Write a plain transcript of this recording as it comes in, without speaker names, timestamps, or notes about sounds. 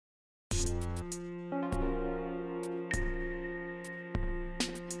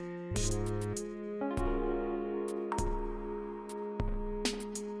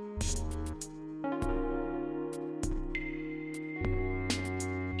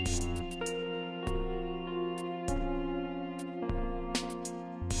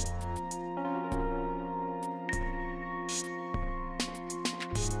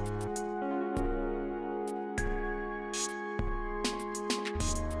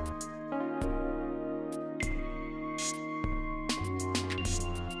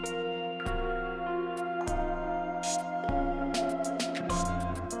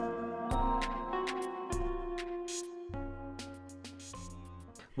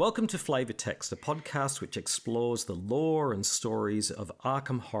Welcome to Flavor Text, a podcast which explores the lore and stories of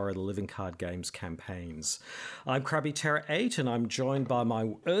Arkham Horror: The Living Card Games campaigns. I'm Krabby Terror 8, and I'm joined by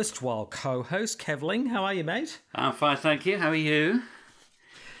my erstwhile co-host, Kevling. How are you, mate? I'm fine, thank you. How are you?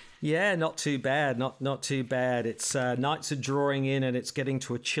 Yeah, not too bad. Not too bad. It's nights are drawing in, and it's getting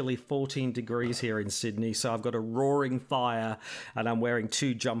to a chilly 14 degrees here in Sydney. So I've got a roaring fire, and I'm wearing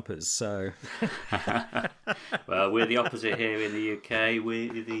 2 jumpers. So, well, we're the opposite here in the UK.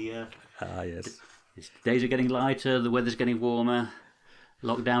 yes, The days are getting lighter. The weather's getting warmer.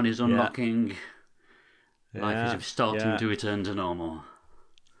 Lockdown is unlocking. Life is starting to return to normal.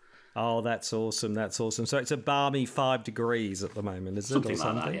 Oh, that's awesome. That's awesome. So it's a balmy 5 degrees at the moment, is it? Something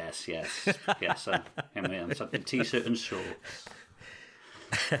like that, yes. I'm in t-shirt and shorts.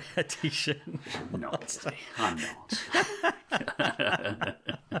 A t-shirt. Not really. I'm not.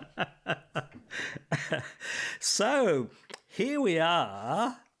 So here we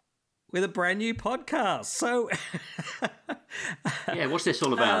are with a brand new podcast. So yeah, what's this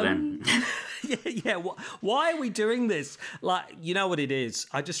all about then? Yeah. Why are we doing this? Like, you know what it is?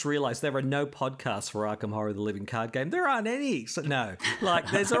 I just realised there are no podcasts for Arkham Horror: The Living Card Game. There aren't any. So no,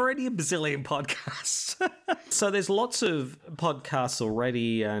 there's already a bazillion podcasts. So there's lots of podcasts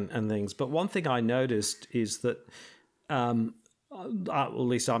already and things. But one thing I noticed is that, at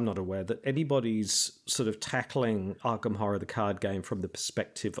least I'm not aware that anybody's sort of tackling Arkham Horror: The Card Game from the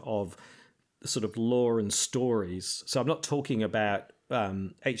perspective of sort of lore and stories. So I'm not talking about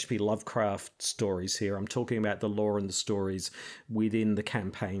H.P. Lovecraft stories here. I'm talking about the lore and the stories within the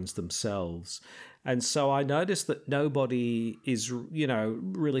campaigns themselves. And so I noticed that nobody is,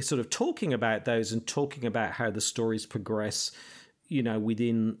 really sort of talking about those and talking about how the stories progress,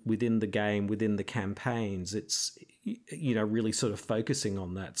 within the game, within the campaigns. It's, really sort of focusing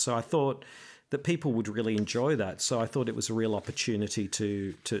on that. So I thought that people would really enjoy that. So I thought it was a real opportunity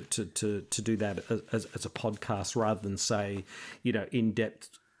to do that as a podcast rather than, say,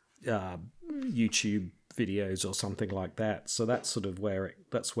 in-depth YouTube videos or something like that. So that's sort of where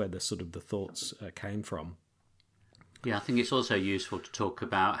the thoughts came from. Yeah, I think it's also useful to talk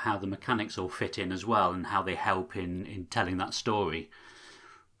about how the mechanics all fit in as well and how they help in telling that story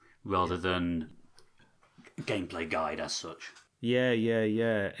rather than gameplay guide as such. Yeah.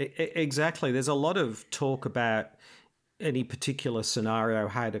 Exactly. There's a lot of talk about any particular scenario,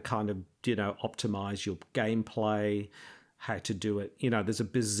 how to kind of, optimize your gameplay, how to do it. There's a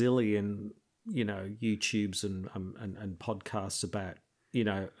bazillion, YouTubes and podcasts about,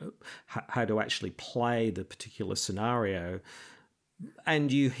 how to actually play the particular scenario.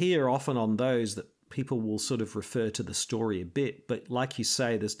 And you hear often on those that people will sort of refer to the story a bit. But like you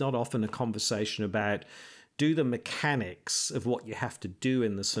say, there's not often a conversation about, do the mechanics of what you have to do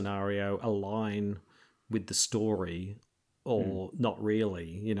in the scenario align with the story or not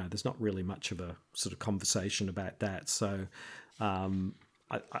really? There's not really much of a sort of conversation about that. So I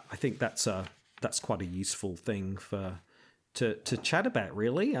think that's quite a useful thing to chat about,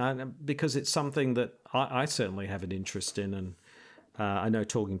 really, because it's something that I certainly have an interest in, and I know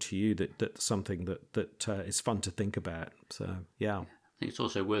talking to you that's something that is fun to think about. So, yeah. I think it's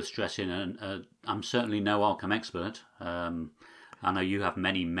also worth stressing, and I'm certainly no Arkham expert. I know you have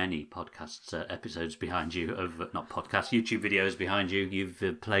many, many podcasts episodes behind you not podcasts, YouTube videos behind you.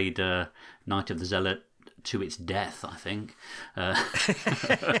 You've played Night of the Zealot to its death, I think.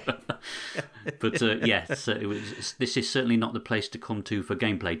 But yes, this is certainly not the place to come to for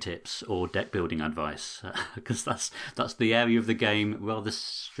gameplay tips or deck building advice, because that's the area of the game. Rather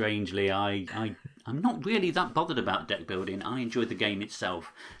strangely, I'm not really that bothered about deck building. I enjoy the game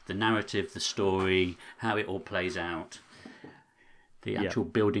itself, the narrative, the story, how it all plays out. The actual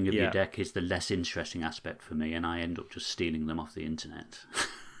building of your deck is the less interesting aspect for me, and I end up just stealing them off the internet.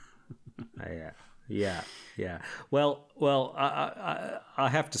 Yeah. Well, I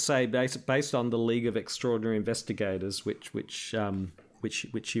have to say, based on the League of Extraordinary Investigators, which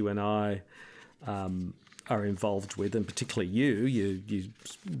you and I are involved with, and particularly you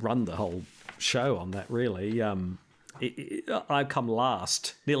run the whole show on that, really. I come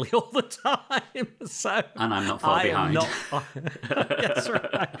last nearly all the time, so and I'm not far behind. That's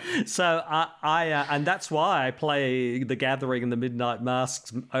right. So and that's why I play The Gathering and the Midnight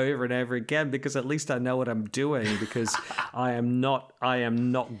Masks over and over again, because at least I know what I'm doing. Because I am not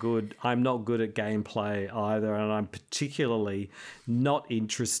good. I'm not good at gameplay either, and I'm particularly not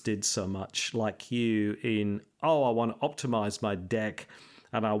interested so much like you in I want to optimize my deck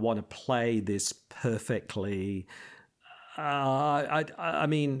and I want to play this perfectly. I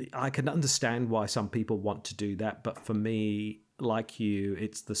mean, I can understand why some people want to do that, but for me, like you,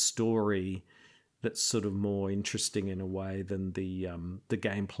 it's the story that's sort of more interesting in a way than the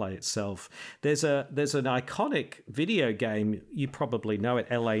gameplay itself. There's an iconic video game, you probably know it,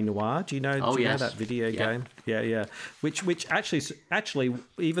 L.A. Noire. Do you know? Oh, do you yes. know that video game? Yeah. Which actually,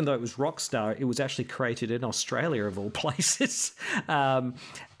 even though it was Rockstar, it was actually created in Australia of all places.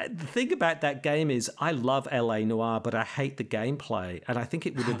 The thing about that game is I love L.A. Noire, but I hate the gameplay, and I think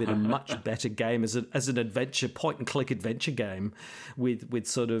it would have been a much better game as an adventure, point and click adventure game with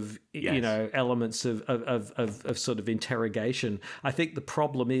sort of elements of sort of interrogation. I think the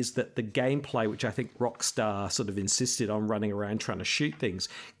problem is that the gameplay, which I think Rockstar sort of insisted on running around trying to shoot things,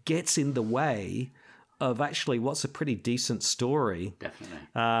 gets in the way of actually what's a pretty decent story. Definitely.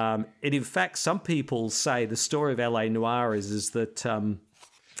 And in fact, some people say the story of L.A. Noire is that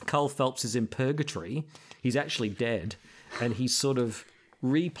Cole Phelps is in purgatory. He's actually dead, and he's sort of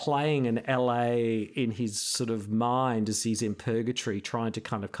replaying an LA in his sort of mind as he's in purgatory, trying to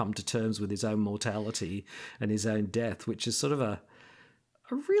kind of come to terms with his own mortality and his own death, which is sort of a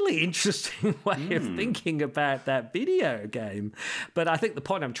really interesting way of thinking about that video game. But I think the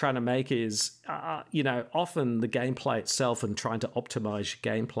point I'm trying to make is, often the gameplay itself and trying to optimize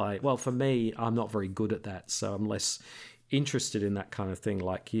your gameplay, well, for me, I'm not very good at that, so I'm less interested in that kind of thing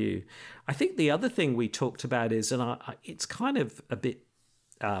like you. I think the other thing we talked about is, and it's kind of a bit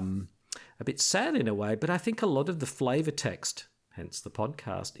sad in a way, but I think a lot of the flavor text, hence the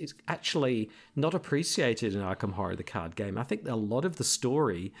podcast, is actually not appreciated in Arkham Horror, the card game. I think a lot of the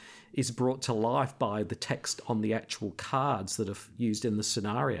story is brought to life by the text on the actual cards that are used in the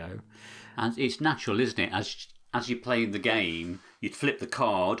scenario. And it's natural, isn't it? As you play the game, you'd flip the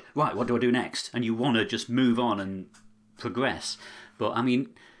card, right, what do I do next? And you want to just move on and progress. But I mean,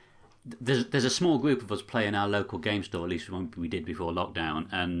 there's a small group of us playing our local game store, at least one we did before lockdown,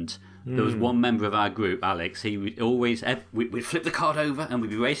 and there was one member of our group, Alex. He would always we'd flip the card over and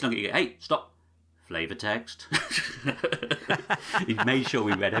we'd be racing along. Hey, stop! Flavor text. He made sure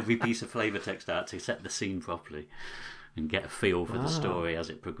we read every piece of flavor text out to set the scene properly and get a feel for the story as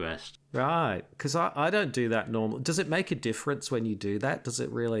it progressed. Right, because I don't do that normally. Does it make a difference when you do that? Does it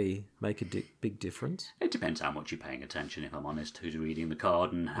really make a big difference? It depends how much you're paying attention, if I'm honest, who's reading the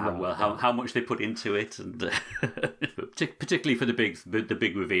card and how much they put into it. And particularly for the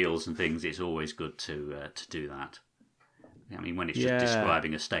big reveals and things, it's always good to do that. I mean, when it's just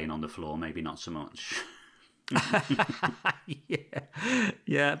describing a stain on the floor, maybe not so much.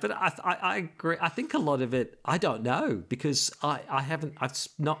 yeah, but I agree. I think a lot of it, I don't know, because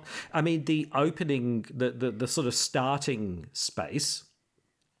I mean, the opening, the sort of starting space,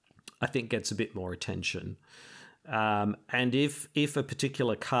 I think gets a bit more attention. And if a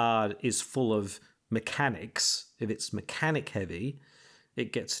particular card is full of mechanics, if it's mechanic heavy,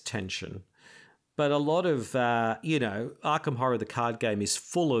 it gets attention. But a lot of, Arkham Horror, the card game, is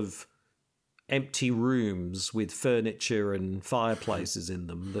full of empty rooms with furniture and fireplaces in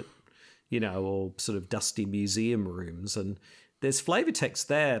them that, or sort of dusty museum rooms. And there's flavor text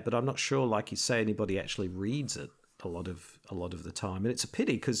there, but I'm not sure, like you say, anybody actually reads it a lot of the time. And it's a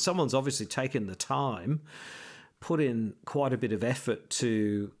pity because someone's obviously taken the time, put in quite a bit of effort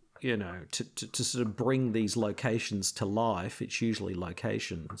to sort of bring these locations to life. It's usually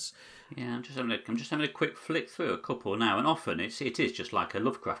locations. Yeah, I'm just having a quick flick through a couple now, and often it is just like a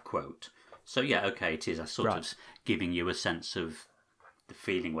Lovecraft quote. So yeah, okay, it is a sort of giving you a sense of the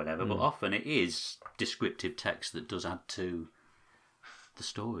feeling, whatever. But often it is descriptive text that does add to the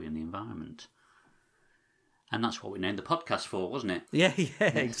story and the environment. And that's what we named the podcast for, wasn't it? Yeah,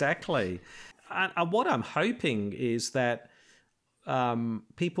 exactly. And what I'm hoping is that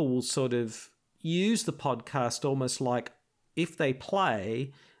people will sort of use the podcast almost like if they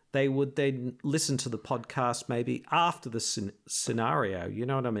play, they would then listen to the podcast maybe after the scenario. You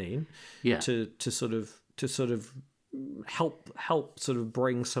know what I mean? Yeah. To sort of help sort of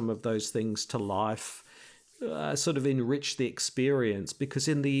bring some of those things to life, sort of enrich the experience. Because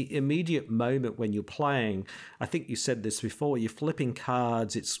in the immediate moment when you're playing, I think you said this before, you're flipping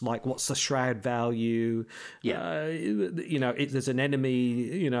cards. It's like, what's the shroud value? Yeah. There's an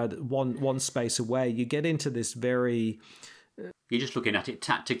enemy, one space away. You get into this very... You're just looking at it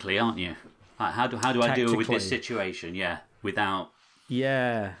tactically, aren't you? Like, how do I deal with this situation? Yeah, without.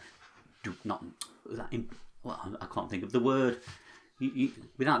 Yeah. I can't think of the word.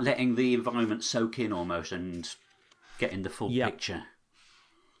 Without letting the environment soak in almost and getting the full picture.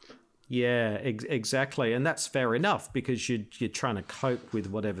 Yeah, exactly, and that's fair enough because you're trying to cope with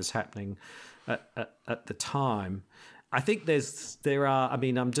whatever's happening at the time. I think there are. I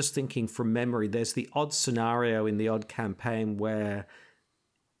mean, I'm just thinking from memory. There's the odd scenario in the odd campaign where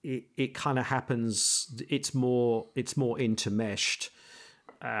it kind of happens. It's more intermeshed,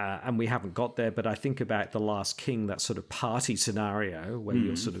 and we haven't got there, but I think about The Last King, that sort of party scenario where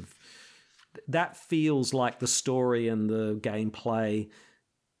you're sort of, that feels like the story and the gameplay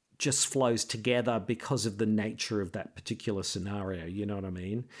just flows together because of the nature of that particular scenario. You know what I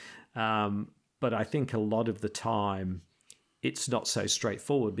mean? But I think a lot of the time it's not so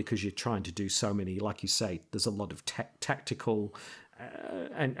straightforward because you're trying to do so many, like you say, there's a lot of tactical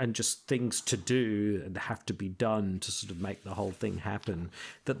and just things to do and have to be done to sort of make the whole thing happen,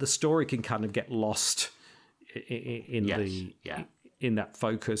 that the story can kind of get lost in in that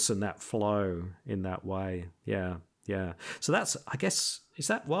focus and that flow in that way. Yeah. So that's, I guess, is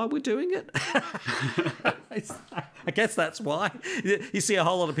that why we're doing it? I guess that's why. You see a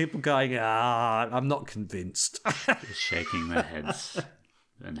whole lot of people going, I'm not convinced. Just shaking their heads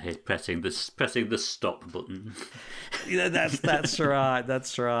and pressing the stop button. Yeah, that's right.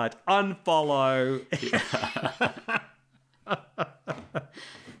 That's right. Unfollow.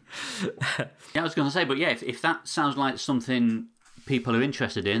 Yeah, I was going to say, but yeah, if that sounds like something people are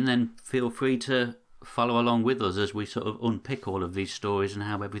interested in, then feel free to follow along with us as we sort of unpick all of these stories and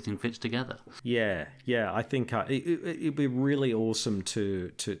how everything fits together. Yeah. I think it'd be really awesome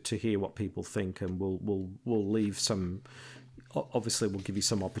to hear what people think, and we'll leave some. Obviously, we'll give you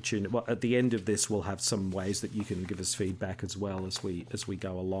some opportunity. Well, at the end of this, we'll have some ways that you can give us feedback as well as we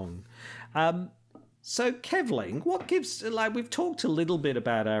go along. So, Kevling, what gives? Like, we've talked a little bit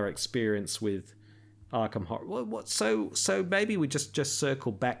about our experience with Arkham Horror. So maybe we just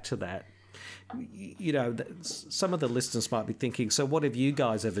circle back to that. You know, some of the listeners might be thinking, so what have you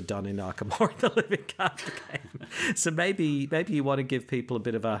guys ever done in Arkham Horror, the living card game? So maybe you want to give people a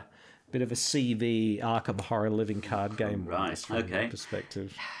bit of a CV Arkham Horror living card game, right? From okay. Your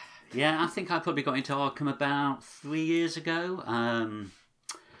perspective. Yeah, I think I probably got into Arkham about 3 years ago.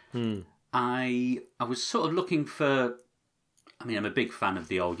 I was sort of looking for. I mean, I'm a big fan of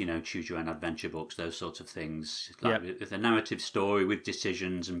the old, choose your own adventure books, those sorts of things. Like with a narrative story with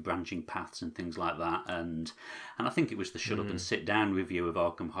decisions and branching paths and things like that. And I think it was the shut up and sit down review of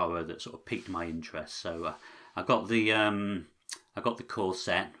Arkham Horror that sort of piqued my interest. So I got the core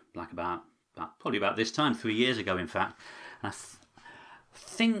set like probably about this time, 3 years ago, in fact. And I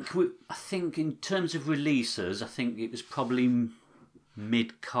think in terms of releases, I think it was probably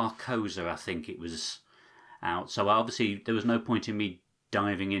mid Carcosa. I think it was out. So obviously there was no point in me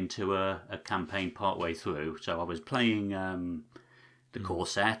diving into a campaign partway through. So I was playing the core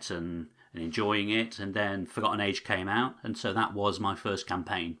set and enjoying it, and then Forgotten Age came out, and so that was my first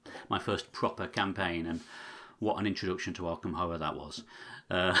campaign, my first proper campaign, and what an introduction to Arkham Horror that was.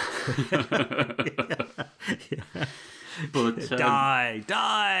 But die.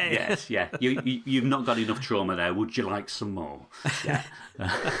 Yes, yeah. You've not got enough trauma there. Would you like some more? Yeah.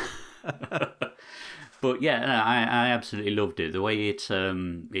 But yeah, I absolutely loved it. The way it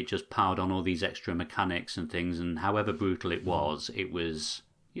just piled on all these extra mechanics and things, and however brutal it was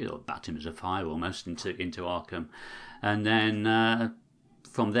baptism of fire almost into Arkham. And then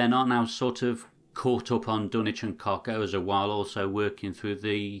from then on, I was sort of caught up on Dunwich and Carcosa while also working through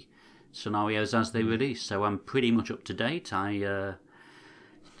the scenarios as they release. So I'm pretty much up to date.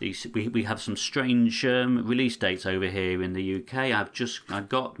 We have some strange release dates over here in the UK. I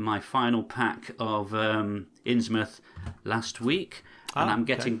got my final pack of Innsmouth last week, and I'm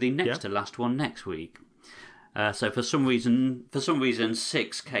getting the next to last one next week. So for some reason,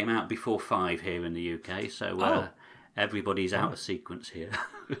 6 came out before 5 here in the UK. So everybody's out of sequence here.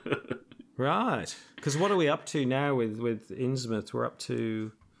 Right. Because what are we up to now with Innsmouth? We're up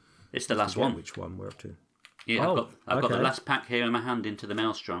to. It's the last one. Which one we're up to? Yeah, I've got the last pack here in my hand, Into the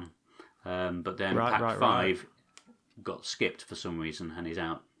Maelstrom. But then pack 5 got skipped for some reason and is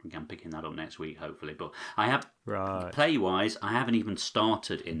out. I'm picking that up next week, hopefully. But I have, play-wise, I haven't even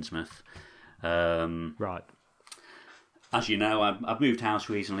started Innsmouth. Right. As you know, I've moved house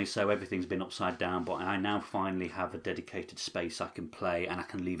recently, so everything's been upside down, but I now finally have a dedicated space I can play and I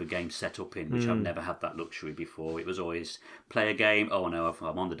can leave a game set up in, which I've never had that luxury before. It was always play a game, oh no,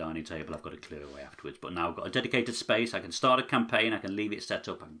 I'm on the dining table, I've got to clear away afterwards. But now I've got a dedicated space, I can start a campaign, I can leave it set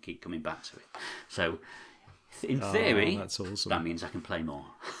up, I can keep coming back to it. So, in theory, that's awesome. That means I can play more.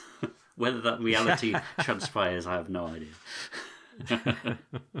 Whether that reality transpires, I have no idea.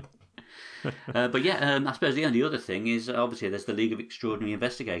 But yeah, I suppose the only other thing is obviously there's the League of Extraordinary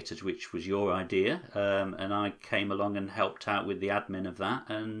Investigators, which was your idea, and I came along and helped out with the admin of that.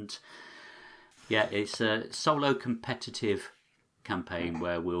 And yeah, it's a solo competitive campaign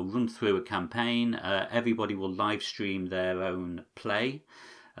where we'll run through a campaign. Everybody will live stream their own play,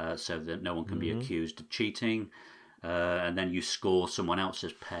 so that no one can be accused of cheating. And then you score someone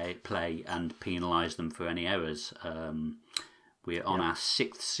else's play and penalise them for any errors. We're on our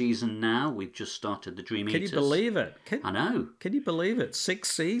 6th season now. We've just started the Dream Eaters. Can you believe it? I know. Can you believe it? 6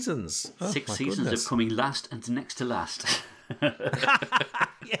 seasons. Oh, 6 seasons of coming last and next to last.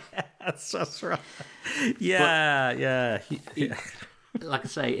 Yeah, that's right. Yeah. Like I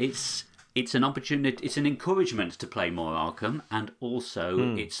say, it's an opportunity, it's an encouragement to play more Arkham, and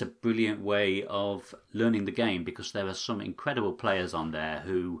also it's a brilliant way of learning the game, because there are some incredible players on there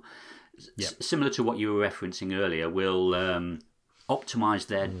who, similar to what you were referencing earlier, will optimize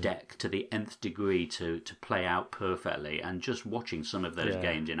their deck to the nth degree to play out perfectly. And just watching some of those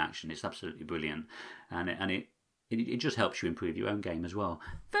games in action is absolutely brilliant, and it just helps you improve your own game as well.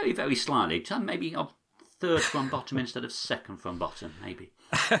 Very, very slightly, maybe a third from bottom instead of second from bottom, maybe.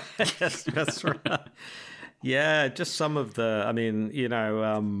 Yes, that's right. Yeah, just some of the, I mean,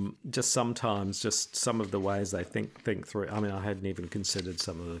 just sometimes, just some of the ways they think through. I mean, I hadn't even considered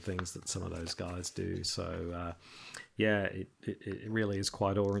some of the things that some of those guys do. So, it really is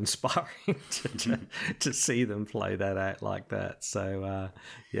quite awe-inspiring to see them play that out like that. So,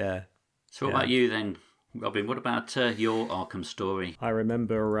 yeah. So what about you then, Robin? What about your Arkham story? I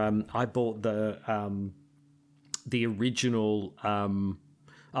remember I bought the original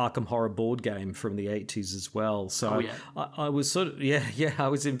Arkham Horror board game from the 80s as well. So I was sort of, I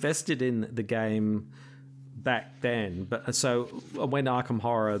was invested in the game back then. But so when Arkham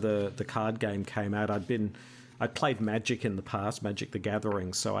Horror, the card game, came out, I'd played Magic in the past, Magic the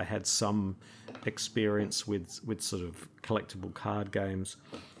Gathering, so I had some experience with sort of collectible card games.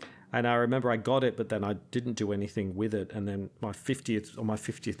 And I remember I got it, but then I didn't do anything with it. And then on my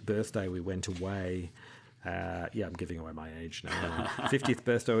 50th birthday, we went away. I'm giving away my age now. 50th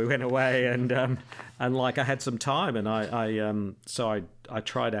birthday, we went away, and like I had some time, and I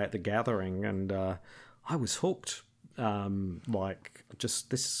tried out the Gathering, and I was hooked.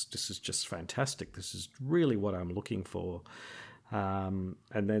 This is just fantastic. This is really what I'm looking for. And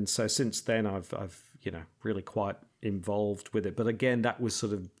then so since then, I've really quite involved with it. But again, that was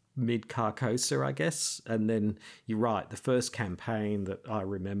sort of mid Carcosa, I guess. And then you're right, the first campaign that I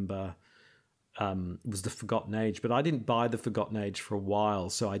remember was the Forgotten Age, but I didn't buy the Forgotten Age for a while,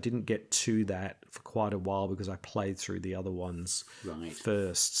 so I didn't get to that for quite a while because I played through the other ones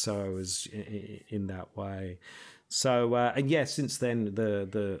first. So I was in that way. So and since then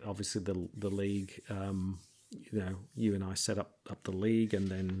the obviously the league, you and I set up the league, and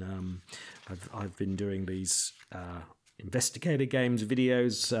then I've been doing these investigator games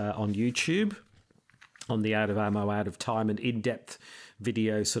videos on YouTube, on the Out of Ammo, Out of Time, and in-depth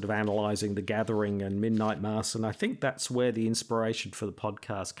videos sort of analysing the Gathering and Midnight Mass. And I think that's where the inspiration for the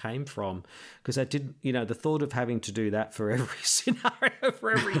podcast came from, because I didn't, the thought of having to do that for every scenario,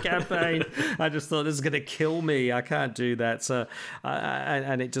 for every campaign, I just thought, this is going to kill me. I can't do that. So,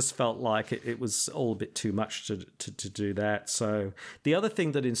 and it just felt like it was all a bit too much to do that. So the other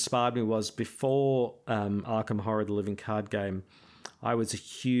thing that inspired me was, before Arkham Horror, the living card game, I was a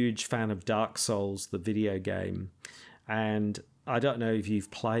huge fan of Dark Souls, the video game. And I don't know if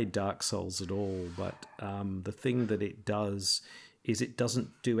you've played Dark Souls at all, but the thing that it does is it doesn't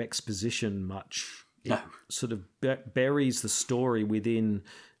do exposition much. It sort of buries the story within,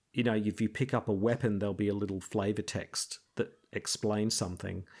 if you pick up a weapon, there'll be a little flavor text that explains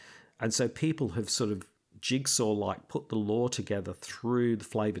something. And so people have sort of jigsaw-like put the lore together through the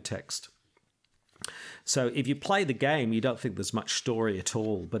flavor text. So if you play the game, you don't think there's much story at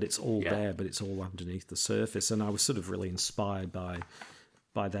all, but it's all there, but it's all underneath the surface. And I was sort of really inspired by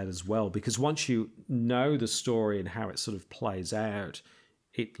that as well, because once you know the story and how it sort of plays out,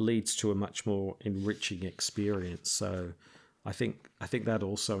 it leads to a much more enriching experience. So I think that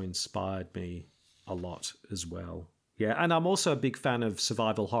also inspired me a lot as well. Yeah, and I'm also a big fan of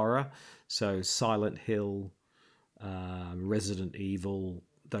survival horror, so Silent Hill, Resident Evil,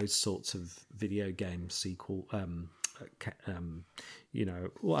 those sorts of video game sequel. I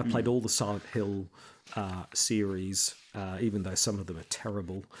played all the Silent Hill series, even though some of them are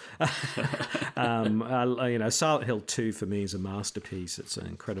terrible. Silent Hill 2 for me is a masterpiece. It's an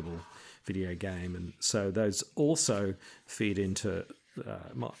incredible video game, and so those also feed into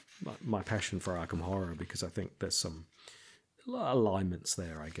my passion for Arkham Horror, because I think there's some alignments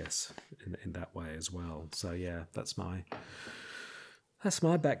there, I guess, in that way as well. So yeah, that's my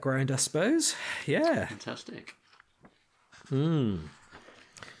background, I suppose. Yeah. Fantastic.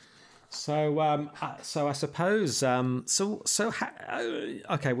 So I suppose. So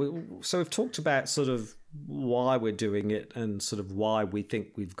we've talked about sort of why we're doing it and sort of why we think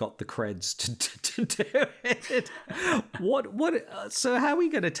we've got the creds to do it. So how are we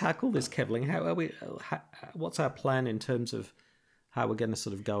going to tackle this, Kevling? What's our plan in terms of how we're going to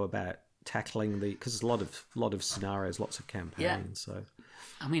sort of go about tackling because there's a lot of scenarios, lots of campaigns. So,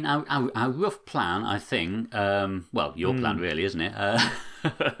 I mean, our rough plan, I think. Well, your plan, really, isn't it?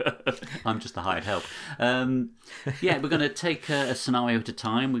 I'm just the hired help. Yeah, we're going to take a scenario at a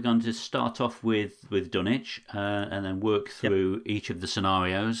time. We're going to start off with Dunwich, and then work through each of the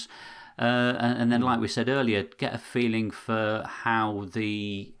scenarios, and then, like we said earlier, get a feeling for how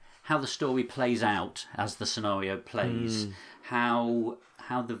the story plays out as the scenario plays.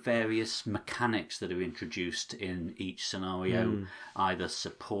 How the various mechanics that are introduced in each scenario either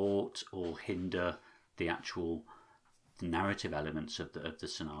support or hinder the actual narrative elements of the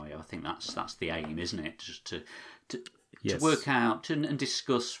scenario. I think that's the aim, isn't it? Just to work out and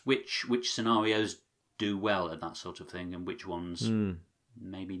discuss which scenarios do well at that sort of thing and which ones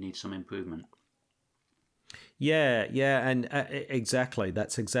maybe need some improvement. Yeah, and exactly.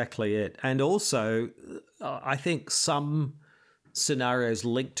 That's exactly it. And also, I think some scenarios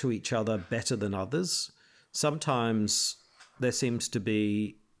link to each other better than others. Sometimes there seems to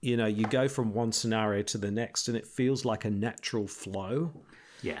be, you go from one scenario to the next and it feels like a natural flow.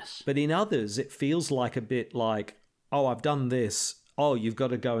 Yes. But in others, it feels like a bit like, oh, I've done this. Oh, you've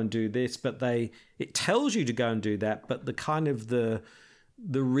got to go and do this. But it tells you to go and do that. But the kind of the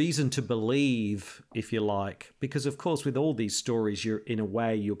reason to believe, if you like, because of course with all these stories, you're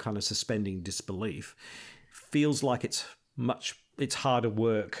kind of suspending disbelief. Feels like it's harder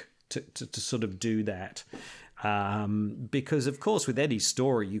work to sort of do that, because of course with any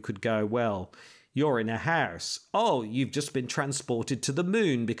story you could go, well, you're in a house. Oh, you've just been transported to the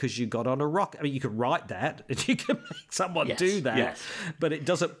moon because you got on a rocket. I mean, you could write that and you can make someone do that, but it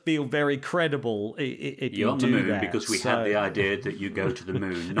doesn't feel very credible if you're you on do the moon that. because we had the idea that you go to the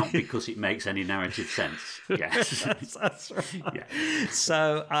moon, not because it makes any narrative sense. Yes, that's right. Yeah.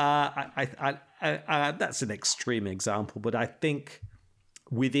 So I that's an extreme example, but I think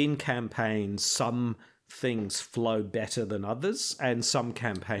within campaigns, some things flow better than others, and some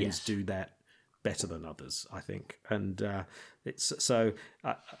campaigns do that better than others, I think. And it's so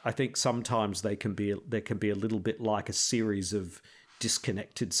I think sometimes there can be a little bit like a series of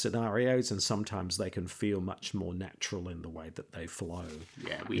disconnected scenarios, and sometimes they can feel much more natural in the way that they flow.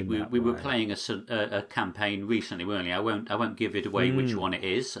 Yeah, we were playing a campaign recently, weren't we? I won't give it away which one it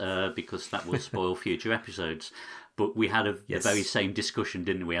is, because that will spoil future episodes. But we had the very same discussion,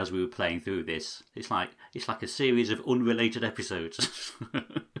 didn't we, as we were playing through this? It's like a series of unrelated episodes.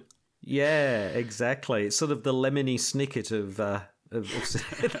 Yeah, exactly. It's sort of the Lemony Snicket of a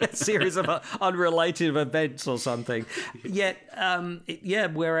series of unrelated events or something. Yet,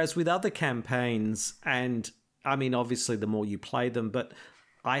 whereas with other campaigns, and I mean, obviously the more you play them, but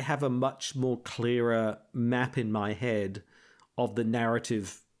I have a much more clearer map in my head of the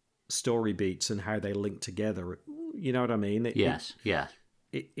narrative story beats and how they link together. You know what I mean? Yes.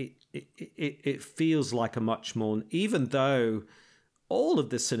 It feels like a much more, even though all of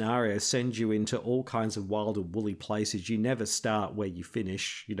the scenarios send you into all kinds of wild and woolly places. You never start where you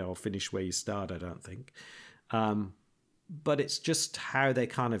finish, or finish where you start, I don't think. But it's just how they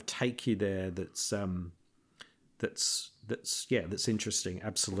kind of take you there that's interesting.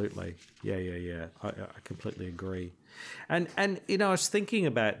 Absolutely. Yeah. I completely agree. And I was thinking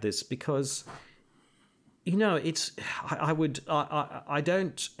about this because it's I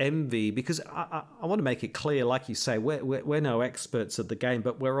don't envy, because I want to make it clear, like you say, we're no experts at the game,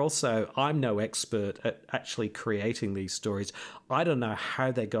 but I'm no expert at actually creating these stories. I don't know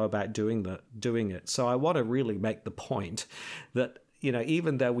how they go about doing it. So I want to really make the point that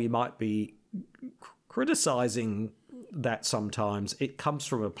even though we might be criticizing that sometimes, it comes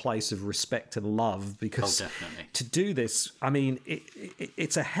from a place of respect and love, because to do this, I mean,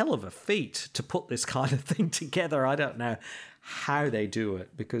 it's a hell of a feat to put this kind of thing together. I don't know how they do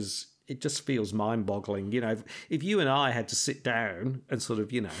it, because it just feels mind-boggling. If you and I had to sit down and sort of,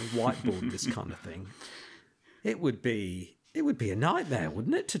 whiteboard this kind of thing, it would be a nightmare,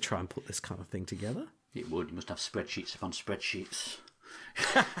 wouldn't it, to try and put this kind of thing together? It would. You must have spreadsheets upon spreadsheets.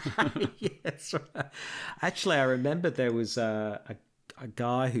 Yes. Actually, I remember there was a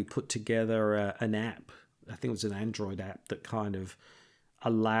guy who put together an app. I think it was an Android app that kind of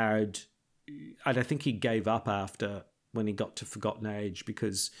allowed. And I think he gave up after when he got to Forgotten Age,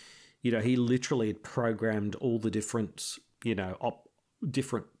 because he literally had programmed all the different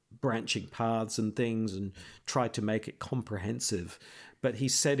different branching paths and things and tried to make it comprehensive. But he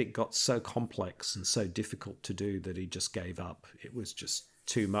said it got so complex and so difficult to do that he just gave up. It was just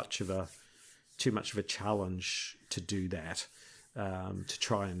too much of a challenge to do that, to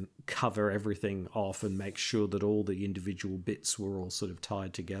try and cover everything off and make sure that all the individual bits were all sort of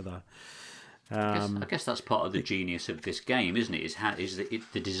tied together. I guess that's part of the genius of this game, isn't it? Is that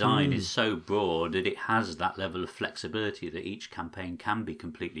the design is so broad that it has that level of flexibility that each campaign can be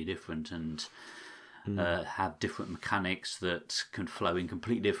completely different and have different mechanics that can flow in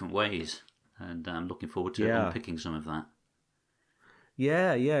completely different ways. And I'm looking forward to unpicking some of that.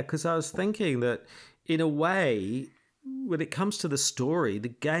 Yeah, because I was thinking that in a way, when it comes to the story, the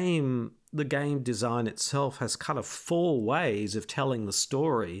game design itself has kind of 4 ways of telling the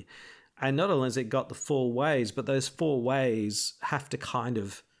story. And not only has it got the 4 ways, but those 4 ways have to kind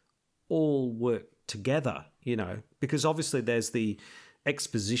of all work together, because obviously there's the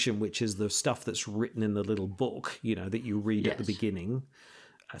exposition, which is the stuff that's written in the little book, that you read at the beginning.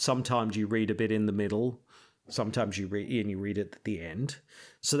 Sometimes you read a bit in the middle. Sometimes you read it at the end.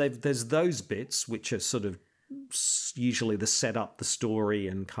 So there's those bits, which are sort of usually the set up the story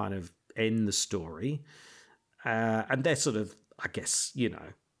and kind of end the story. And they're sort of, I guess,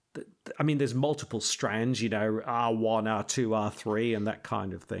 there's multiple strands, R1, R2, R3, and that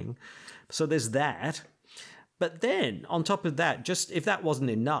kind of thing. So there's that. But then, on top of that, just if that wasn't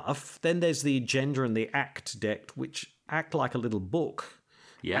enough, then there's the agenda and the act deck, which act like a little book.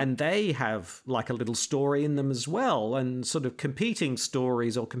 Yeah. And they have like a little story in them as well, and sort of competing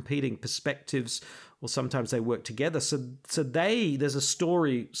stories or competing perspectives, or sometimes they work together. So there's a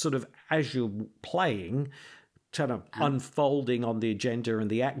story sort of as you're playing, kind of unfolding on the agenda and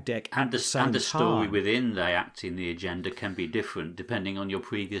the act deck and the story within the act in the agenda can be different depending on your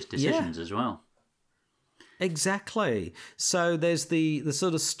previous decisions as well. Exactly. So there's the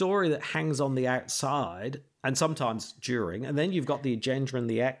sort of story that hangs on the outside and sometimes during, and then you've got the agenda and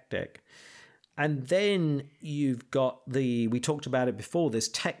the act deck. And then you've got we talked about it before, there's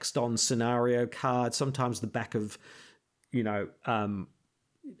text on scenario cards, sometimes the back of,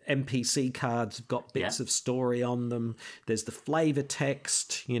 NPC cards have got bits of story on them. There's the flavor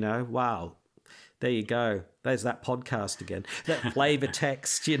text, wow. There you go. There's that podcast again. That flavor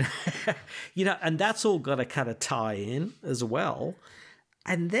text, and that's all got to kind of tie in as well.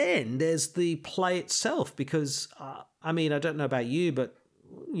 And then there's the play itself, because, I don't know about you, but,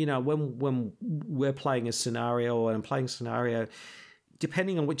 when we're playing a scenario or I'm playing a scenario,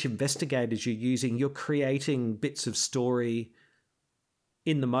 depending on which investigators you're using, you're creating bits of story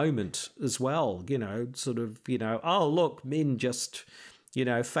in the moment as well, oh, look, Min just,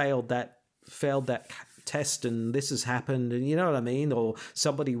 failed that test and this has happened, and you know what I mean, or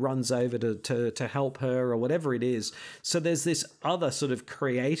somebody runs over to help her or whatever it is. So there's this other sort of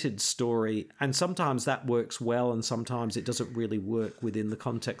created story, and sometimes that works well and sometimes it doesn't really work within the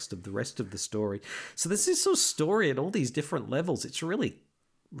context of the rest of the story. So there's this sort of story at all these different levels. It's really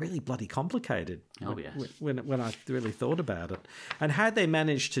bloody complicated. Oh, yes. When I really thought about it. And how they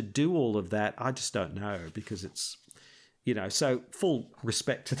managed to do all of that, I just don't know, because it's, so full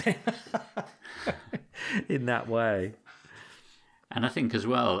respect to them in that way. And I think as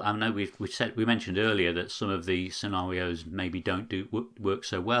well, I know we mentioned earlier that some of the scenarios maybe don't work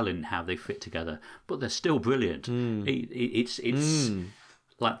so well in how they fit together, but they're still brilliant. It's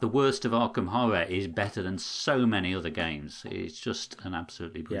like the worst of Arkham Horror is better than so many other games. It's just an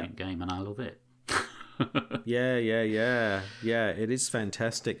absolutely brilliant game, and I love it. Yeah. It is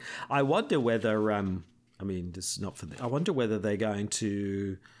fantastic. I wonder whether, this is not for I wonder whether they're going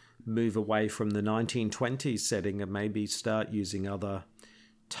to move away from the 1920s setting and maybe start using other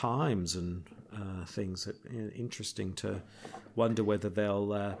times and things. Interesting to wonder whether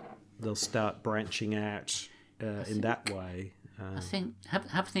they'll start branching out in that way. I think,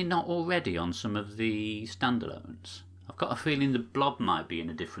 have they not already on some of the standalones? I've got a feeling the Blob might be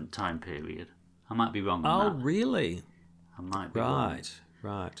in a different time period. I might be wrong on that. Oh, really? I might be wrong.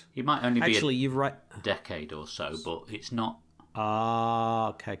 Right. It might only be you're right. Decade or so, but it's not...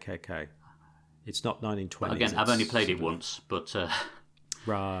 Okay. It's not 1920s. Well, again, I've only played it once, but...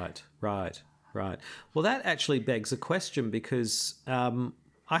 Right. Well, that actually begs a question, because I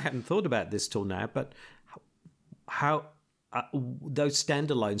hadn't thought about this till now, but how... those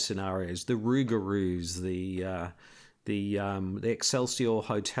standalone scenarios, the Rougarous, the Excelsior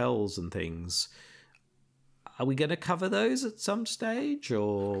hotels and things, are we going to cover those at some stage,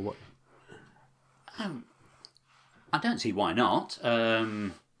 or what? I don't see why not. I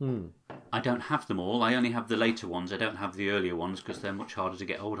don't have them all. I only have the later ones. I don't have the earlier ones because they're much harder to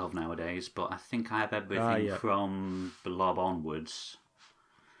get hold of nowadays. But I think I have everything from Blob onwards.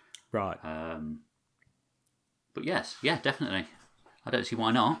 Right. But yes, definitely. I don't see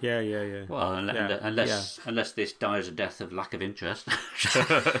why not. Yeah. Well, unless this dies a death of lack of interest.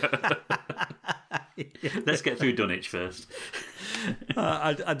 Let's get through Dunwich first.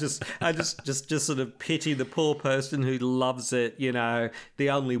 I just sort of pity the poor person who loves it, the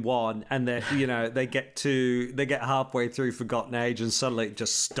only one, and they get halfway through Forgotten Age and suddenly it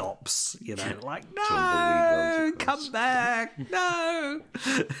just stops, like, no, come back, no.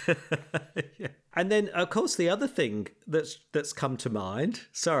 Yeah. And then, of course, the other thing that's come to mind.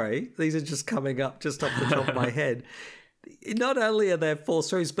 Sorry, these are just coming up just off the top of my head. Not only are there 4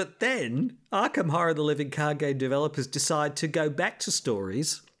 stories, but then Arkham Horror the Living Card Game developers decide to go back to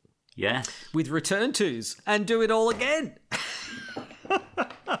stories. Yes. With Return Tos and do it all again.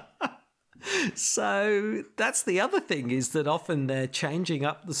 So that's the other thing, is that often they're changing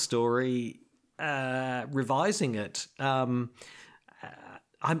up the story, revising it.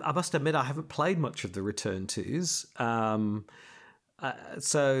 I must admit I haven't played much of the Return Tos.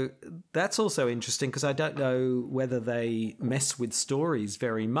 So that's also interesting, because I don't know whether they mess with stories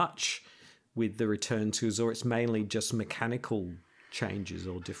very much with the Return Tos, or it's mainly just mechanical changes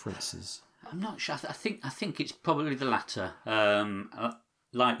or differences. I'm not sure. I think it's probably the latter.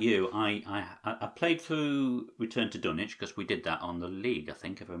 Like you, I played through Return to Dunwich because we did that on the League, I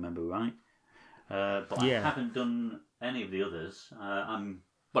think, if I remember right. But I haven't done any of the others. I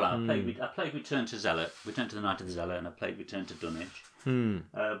played Return to Zealot, Return to the Night of the Zealot, and I played Return to Dunwich.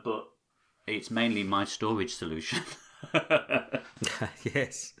 But it's mainly my storage solution.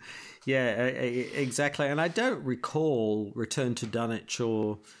 Yes. Yeah, exactly. And I don't recall Return to Dunwich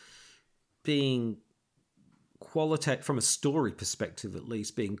or being from a story perspective at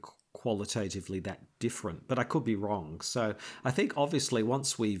least, being qualitatively that different. But I could be wrong. So I think obviously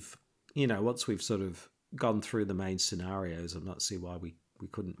once we've sort of gone through the main scenarios, I'm not seeing why we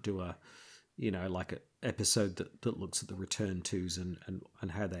couldn't do a like an episode that looks at the Return Tos and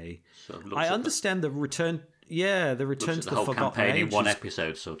how they. I understand the return. Yeah, the Return to the whole Forgotten campaign Age in one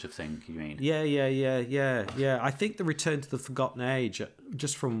episode, sort of thing. You mean? Yeah. I think the Return to the Forgotten Age,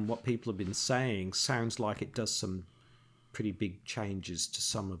 just from what people have been saying, sounds like it does some pretty big changes to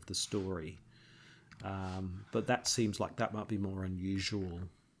some of the story. But that seems like that might be more unusual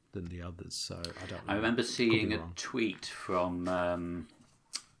than the others. So I don't know. I remember seeing a tweet from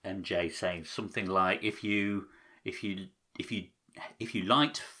MJ saying something like, if you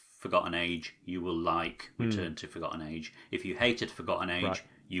liked Forgotten Age, you will like Return to Forgotten Age. If you hated Forgotten Age,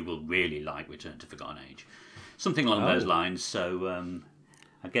 you will really like Return to Forgotten Age. Something along those lines. So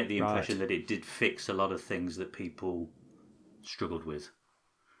I get the impression that it did fix a lot of things that people struggled with.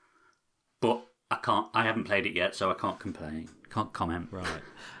 But I haven't played it yet, so I can't comment.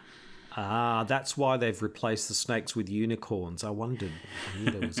 Right. That's why they've replaced the snakes with unicorns. I wondered. I knew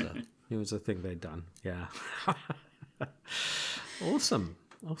there was a thing they'd done. Yeah. Awesome.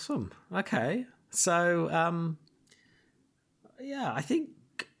 Okay. So, I think,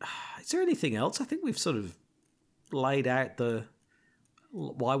 is there anything else? I think we've sort of laid out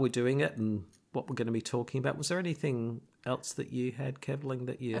why we're doing it and what we're going to be talking about. Was there anything else that you had, Kevling,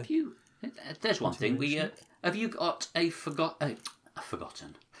 that you... There's one thing. Have you got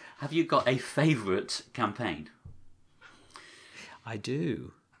forgotten? Have you got a favourite campaign? I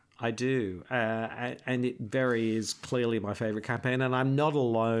do. And it very is clearly my favourite campaign, and I'm not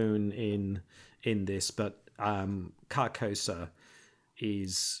alone in this, but Carcosa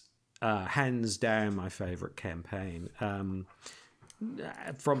is hands down my favourite campaign.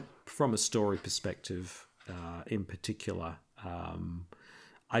 From a story perspective, in particular,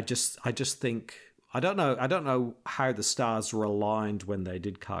 I just think I don't know how the stars were aligned when they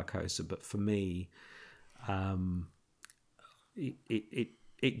did Carcosa, but for me,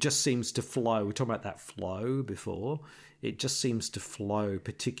 it just seems to flow. We were talking about that flow before. It just seems to flow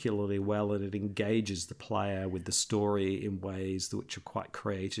particularly well, and it engages the player with the story in ways which are quite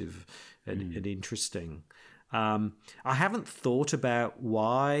creative and interesting. I haven't thought about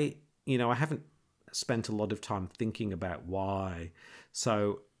why. I haven't spent a lot of time thinking about why.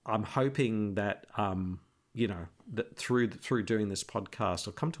 So I'm hoping that that through doing this podcast,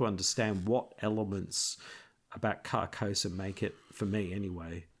 I'll come to understand what elements about Carcosa make it, for me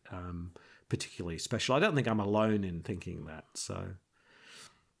anyway, particularly special. I don't think I'm alone in thinking that. So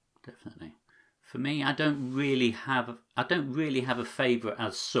definitely, for me, I don't really have a favourite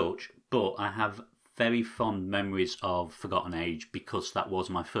as such, but I have very fond memories of Forgotten Age because that was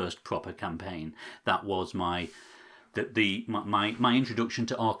my first proper campaign. That was my introduction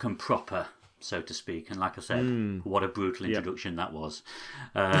to Arkham proper, so to speak. And like I said, what a brutal introduction that was.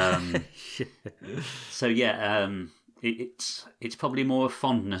 So yeah, it's probably more a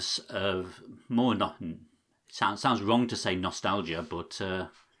fondness of sounds wrong to say nostalgia, but I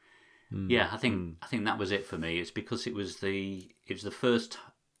think that was it for me. It's because it was the first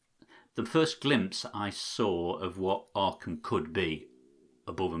the first glimpse I saw of what Arkham could be,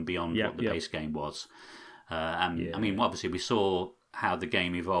 above and beyond what the base game was. I mean, obviously, we saw how the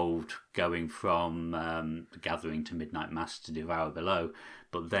game evolved, going from The Gathering to Midnight Mass to Devour Below,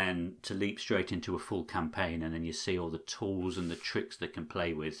 but then to leap straight into a full campaign, and then you see all the tools and the tricks they can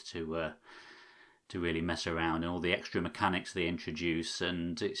play with to really mess around, and all the extra mechanics they introduce,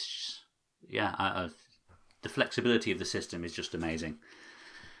 and it's the flexibility of the system is just amazing.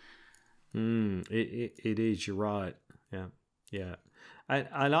 It is. You're right. Yeah.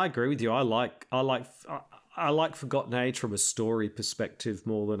 And I agree with you. I like Forgotten Age from a story perspective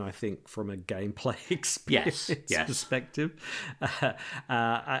more than I think from a gameplay experience perspective.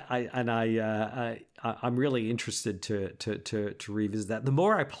 I'm really interested to revisit that. The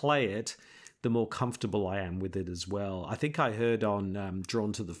more I play it, the more comfortable I am with it as well. I think I heard on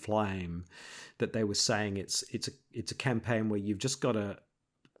Drawn to the Flame that they were saying it's a campaign where you've just got to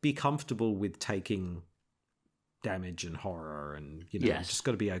be comfortable with taking damage and horror, and you've just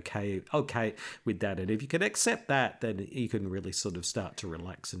got to be okay with that. And if you can accept that, then you can really sort of start to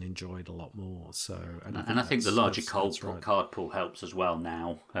relax and enjoy it a lot more. So, I think the larger card pool helps as well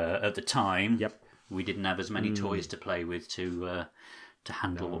now. At the time, we didn't have as many toys to play with to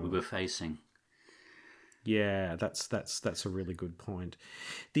handle what we were facing. Yeah, that's a really good point.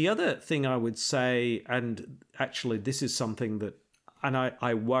 The other thing I would say, and actually this is something that, and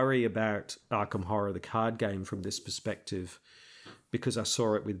I worry about Arkham Horror, the card game, from this perspective, because I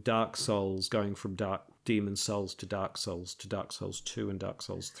saw it with Dark Souls, going from Demon Souls to Dark Souls 2 and Dark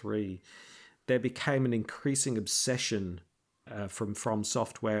Souls 3. There became an increasing obsession from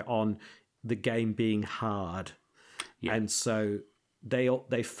Software on the game being hard. Yeah. And so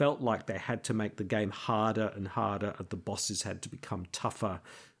they felt like they had to make the game harder and harder, and the bosses had to become tougher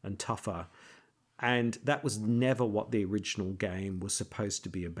and tougher. And that was never what the original game was supposed to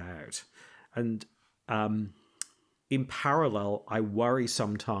be about. And in parallel, I worry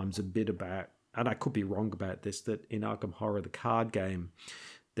sometimes a bit about, and I could be wrong about this, that in Arkham Horror, the card game,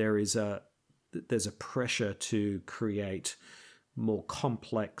 there's a pressure to create more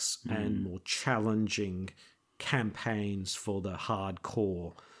complex and more challenging campaigns for the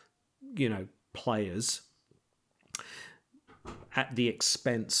hardcore, players, at the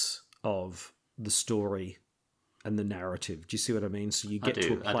expense of the story and the narrative. Do you see what I mean? So you get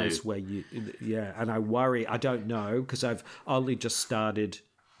to a place where and I worry, I don't know, because I've only just started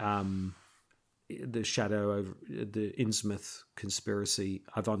the Shadow over the Innsmouth conspiracy.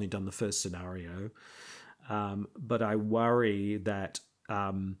 I've only done the first scenario, but I worry that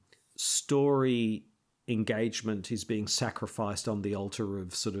story engagement is being sacrificed on the altar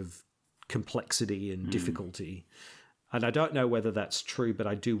of sort of complexity and difficulty. And I don't know whether that's true, but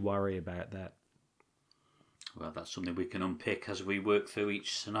I do worry about that. Well, that's something we can unpick as we work through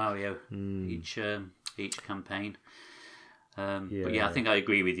each scenario, each campaign. But I think I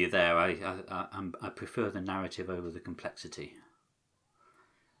agree with you there. I prefer the narrative over the complexity.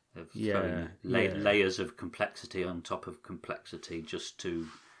 Of throwing layers of complexity on top of complexity, just to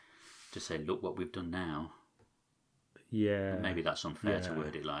say, look what we've done now. Yeah. Maybe that's unfair to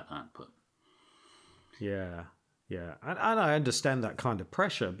word it like that, but yeah, and I understand that kind of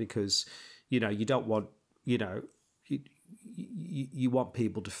pressure, because you don't want you want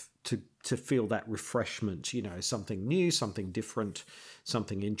people to feel that refreshment, something new, something different,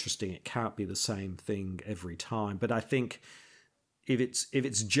 something interesting. It can't be the same thing every time. But I think if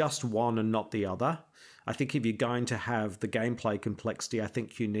it's just one and not the other, I think if you're going to have the gameplay complexity, I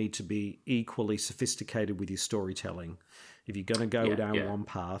think you need to be equally sophisticated with your storytelling. If you're going to go down one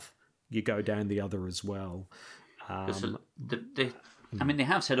path, you go down the other as well. They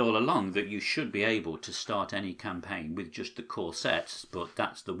have said all along that you should be able to start any campaign with just the core sets, but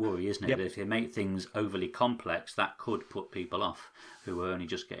that's the worry, isn't it? That if you make things overly complex, that could put people off who are only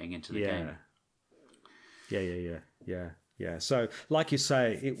just getting into the game. Yeah. So, like you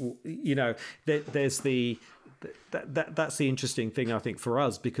say, there's that's the interesting thing, I think, for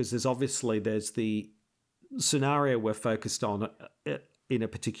us, because there's the scenario we're focused on in a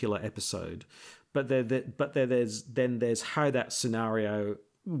particular episode, but there's how that scenario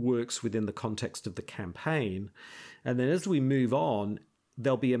works within the context of the campaign, and then as we move on,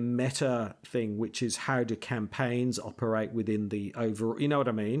 there'll be a meta thing, which is how do campaigns operate within the overall, you know what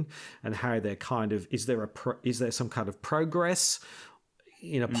I mean? And how they're kind of, is there some kind of progress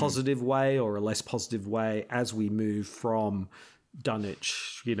in a positive way or a less positive way as we move from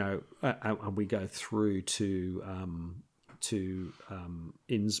Dunwich, and we go through to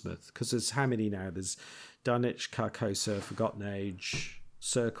Innsmouth, because there's how many now? There's Dunwich, Carcosa, Forgotten Age,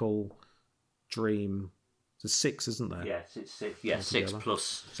 Circle, Dream, There's 6, isn't there? Yes, it's 6. Yeah, 6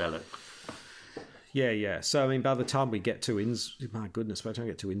 plus Zealot. Yeah. So, I mean, by the time we get to my goodness, by the time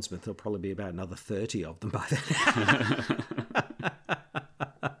we get to Innsmouth, there'll probably be about another 30 of them by then.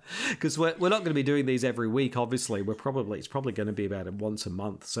 Because we're not going to be doing these every week, obviously. It's probably going to be about once a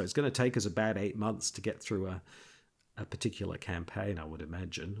month. So it's going to take us about 8 months to get through a particular campaign, I would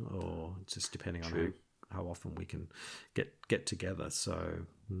imagine, or just depending on how often we can get together. So,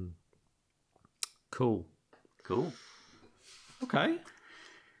 cool. Okay.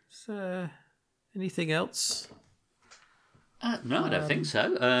 So, anything else? No, I don't think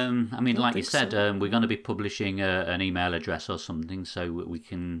so. I mean, like you said, we're going to be publishing an email address or something, so we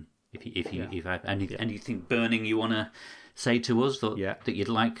can, if you have anything burning you want to say to us that you'd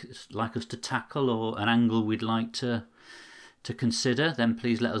like us to tackle, or an angle we'd like to consider, then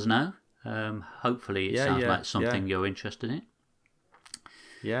please let us know. Hopefully, it sounds like something you're interested in.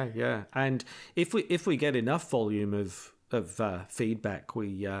 Yeah. And if we get enough volume of feedback,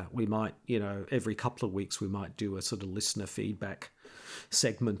 we might, every couple of weeks we might do a sort of listener feedback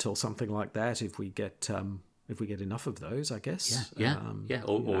segment or something like that. If we get enough of those, I guess.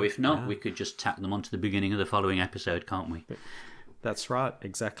 Or if not, we could just tack them onto the beginning of the following episode, can't we? That's right,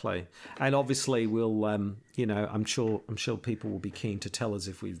 exactly. And obviously, we'll, I'm sure people will be keen to tell us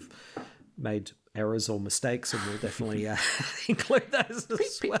if we've made errors or mistakes, and we'll definitely include those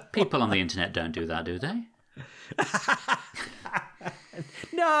as well. People on the internet don't do that, do they?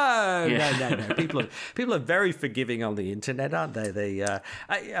 No. People are very forgiving on the internet, aren't they?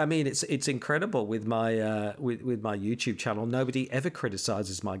 I mean, it's incredible with my with my YouTube channel. Nobody ever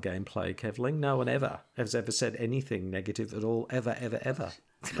criticizes my gameplay, Kevling. No one ever has ever said anything negative at all, ever.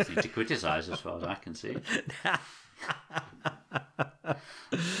 Nothing to criticize, as far as I can see.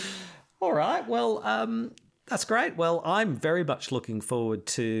 All right. Well, that's great. Well, I'm very much looking forward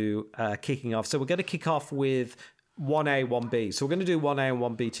to kicking off. So we're going to kick off with 1A, 1B. So we're going to do 1A and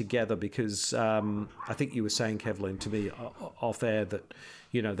 1B together because I think you were saying, Kevlin, to me off air that,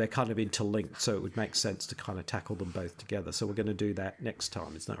 they're kind of interlinked. So it would make sense to kind of tackle them both together. So we're going to do that next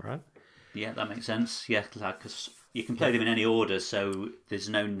time. Isn't that right? Yeah, that makes sense. Yeah, because you can play them in any order, so there's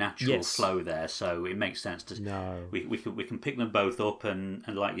no natural flow there. So it makes sense to. No. We can pick them both up, and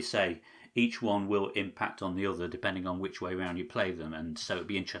like you say, each one will impact on the other depending on which way around you play them, and so it'd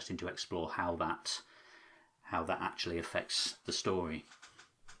be interesting to explore how that actually affects the story.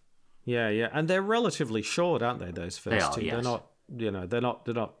 Yeah, and they're relatively short, aren't they? Those first two, yes. They're not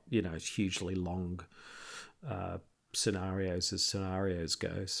hugely long scenarios as scenarios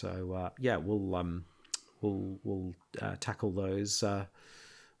go. So we'll tackle those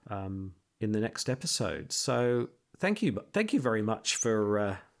in the next episode. So thank you very much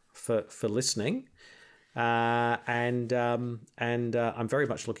for listening, and I'm very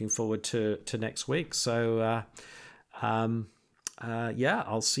much looking forward to next week. So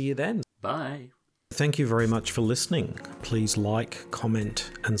I'll see you then. Bye. Thank you very much for listening. Please like,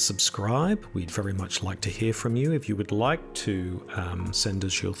 comment, and subscribe. We'd very much like to hear from you. If you would like to send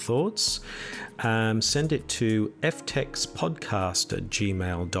us your thoughts, send it to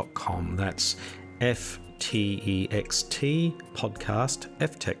ftextpodcast@gmail.com. That's FTEXT podcast,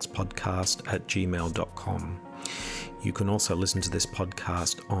 ftextpodcast@gmail.com. You can also listen to this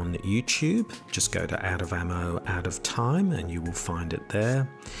podcast on YouTube. Just go to Out of Ammo, Out of Time, and you will find it there.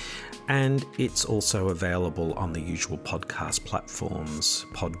 And it's also available on the usual podcast platforms,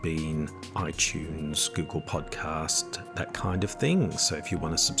 Podbean, iTunes, Google Podcast, that kind of thing. So if you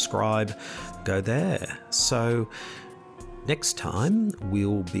want to subscribe, go there. So next time,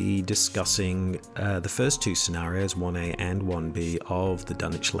 we'll be discussing the first two scenarios, 1A and 1B, of the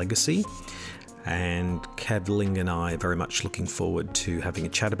Dunwich Legacy. And Kevling and I are very much looking forward to having a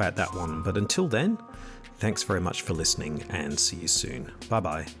chat about that one. But until then, thanks very much for listening and see you soon.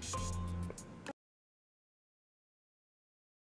 Bye-bye.